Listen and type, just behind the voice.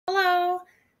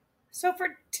So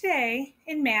for today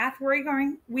in math,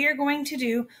 we are going to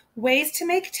do ways to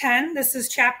make 10. This is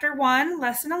chapter 1,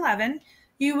 lesson 11.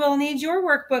 You will need your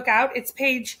workbook out. It's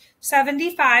page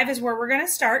 75 is where we're going to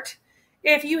start.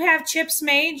 If you have chips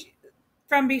made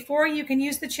from before, you can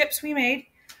use the chips we made.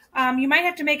 You might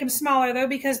have to make them smaller though,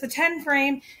 because the 10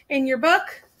 frame in your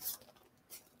book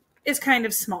is kind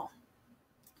of small.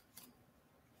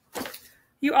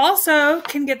 You also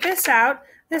can get this out.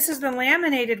 This is the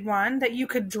laminated one that you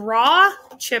could draw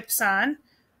chips on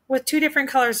with two different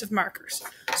colors of markers.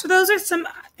 So those are some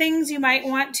things you might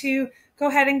want to go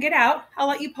ahead and get out. I'll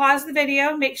let you pause the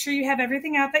video, make sure you have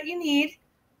everything out that you need.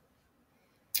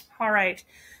 All right.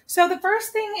 So the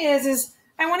first thing is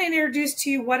I want to introduce to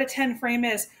you what a 10 frame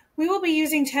is. We will be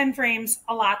using 10 frames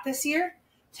a lot this year.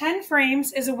 10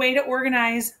 frames is a way to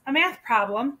organize a math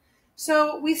problem.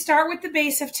 So we start with the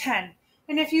base of 10.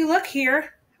 And if you look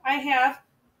here, I have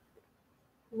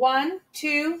 1,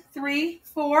 2, 3,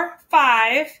 4,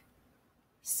 5,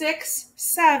 6,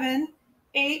 7,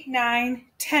 8, 9,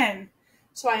 10.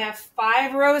 So I have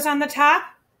 5 rows on the top,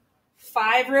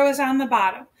 5 rows on the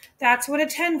bottom. That's what a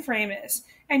 10 frame is.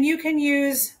 And you can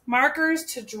use markers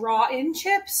to draw in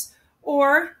chips,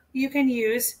 or you can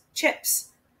use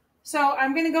chips. So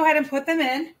I'm going to go ahead and put them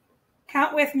in.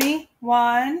 Count with me.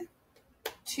 1,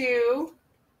 2,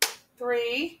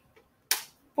 3,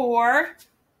 4,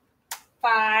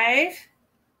 5,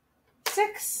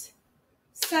 6,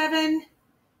 7,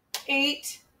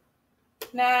 8,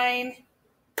 9,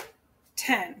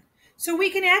 10. So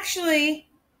we can actually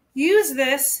use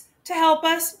this to help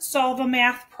us solve a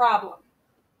math problem.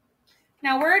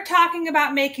 Now we're talking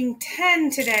about making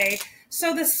 10 today,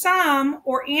 so the sum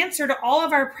or answer to all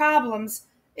of our problems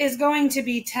is going to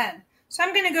be 10. So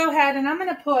I'm going to go ahead and I'm going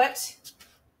to put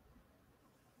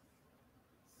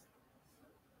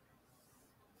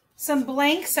some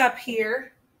blanks up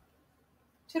here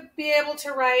to be able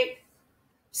to write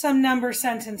some number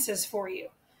sentences for you.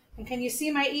 And can you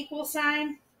see my equal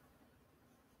sign?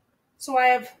 So I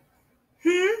have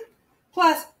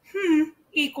plus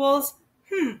equals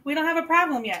We don't have a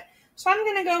problem yet. So I'm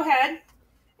going to go ahead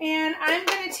and I'm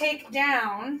going to take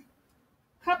down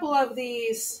a couple of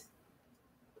these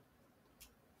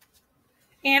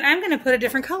and I'm going to put a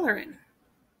different color in.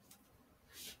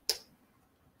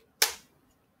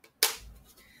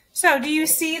 So do you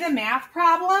see the math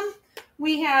problem?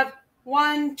 We have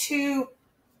 1, 2,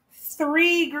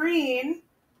 3 green.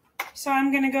 So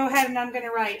I'm going to go ahead and I'm going to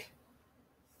write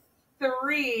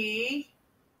 3.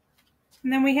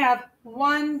 And then we have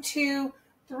 1, 2,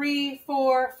 3,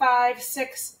 4, 5,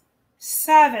 6,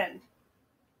 7.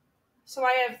 So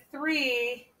I have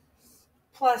 3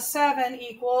 plus 7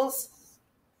 equals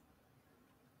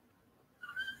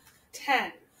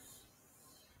 10.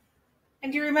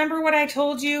 And do you remember what I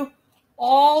told you?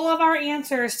 All of our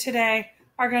answers today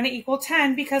are going to equal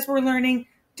 10 because we're learning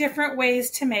different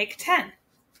ways to make 10.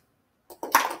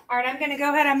 All right, I'm going to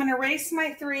go ahead. I'm going to erase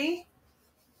my 3.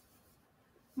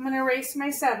 I'm going to erase my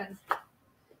 7.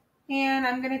 And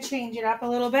I'm going to change it up a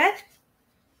little bit.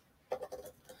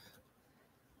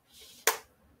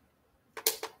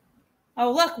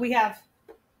 Oh, look, we have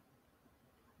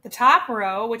the top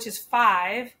row, which is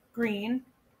 5 green.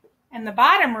 And the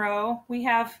bottom row, we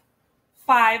have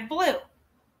 5 blue.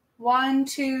 1,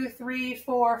 2, 3,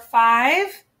 4,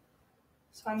 5.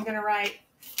 So I'm going to write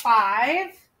 5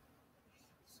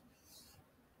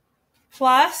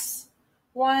 plus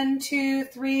 1, 2,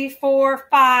 3, 4,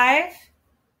 5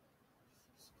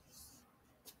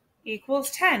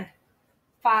 equals 10.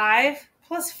 5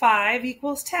 plus 5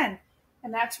 equals 10.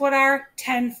 And that's what our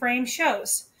 10 frame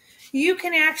shows. You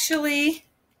can actually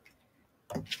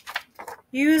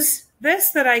use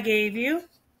this that I gave you.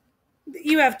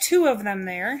 You have 2 of them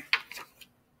there.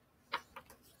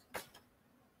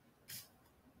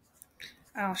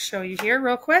 I'll show you here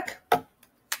real quick.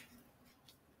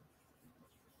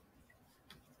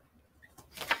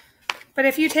 But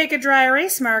if you take a dry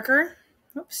erase marker,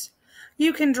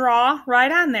 you can draw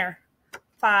right on there.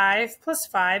 5 plus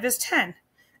 5 is 10.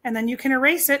 And then you can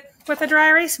erase it with a dry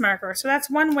erase marker. So that's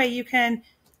one way you can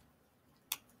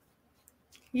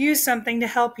use something to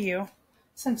help you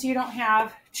since you don't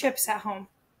have chips at home.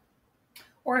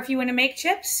 Or if you want to make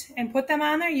chips and put them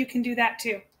on there, you can do that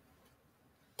too.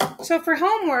 So for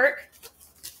homework,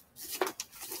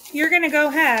 you're going to go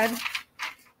ahead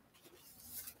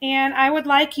and I would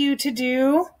like you to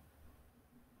do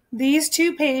these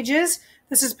 2 pages.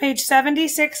 This is page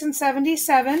 76 and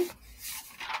 77.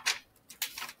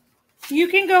 You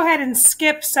can go ahead and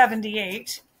skip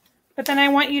 78, but then I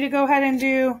want you to go ahead and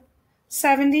do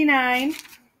 79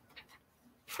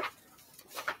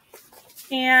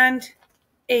 and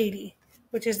 80,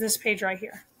 which is this page right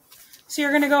here. So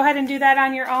you're going to go ahead and do that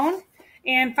on your own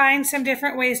and find some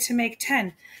different ways to make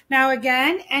 10. Now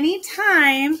again,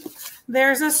 anytime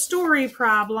there's a story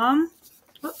problem,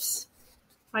 whoops,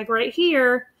 like right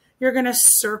here, you're going to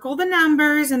circle the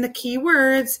numbers and the key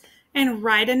words and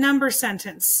write a number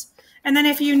sentence. And then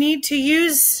if you need to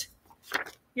use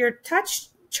your touch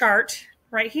chart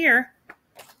right here,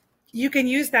 you can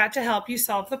use that to help you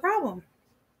solve the problem.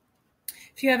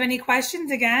 If you have any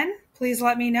questions, again, please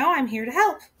let me know. I'm here to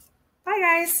help. Bye,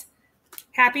 guys.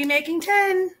 Happy making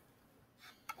 10.